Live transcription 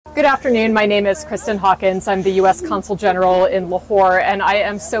Good afternoon. My name is Kristen Hawkins. I'm the U.S. Consul General in Lahore, and I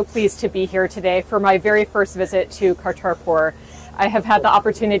am so pleased to be here today for my very first visit to Kartarpur. I have had the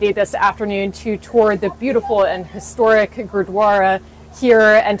opportunity this afternoon to tour the beautiful and historic Gurdwara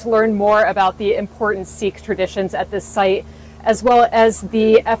here and to learn more about the important Sikh traditions at this site, as well as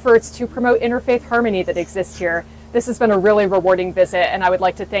the efforts to promote interfaith harmony that exist here. This has been a really rewarding visit, and I would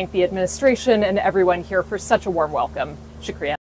like to thank the administration and everyone here for such a warm welcome. Shukriya.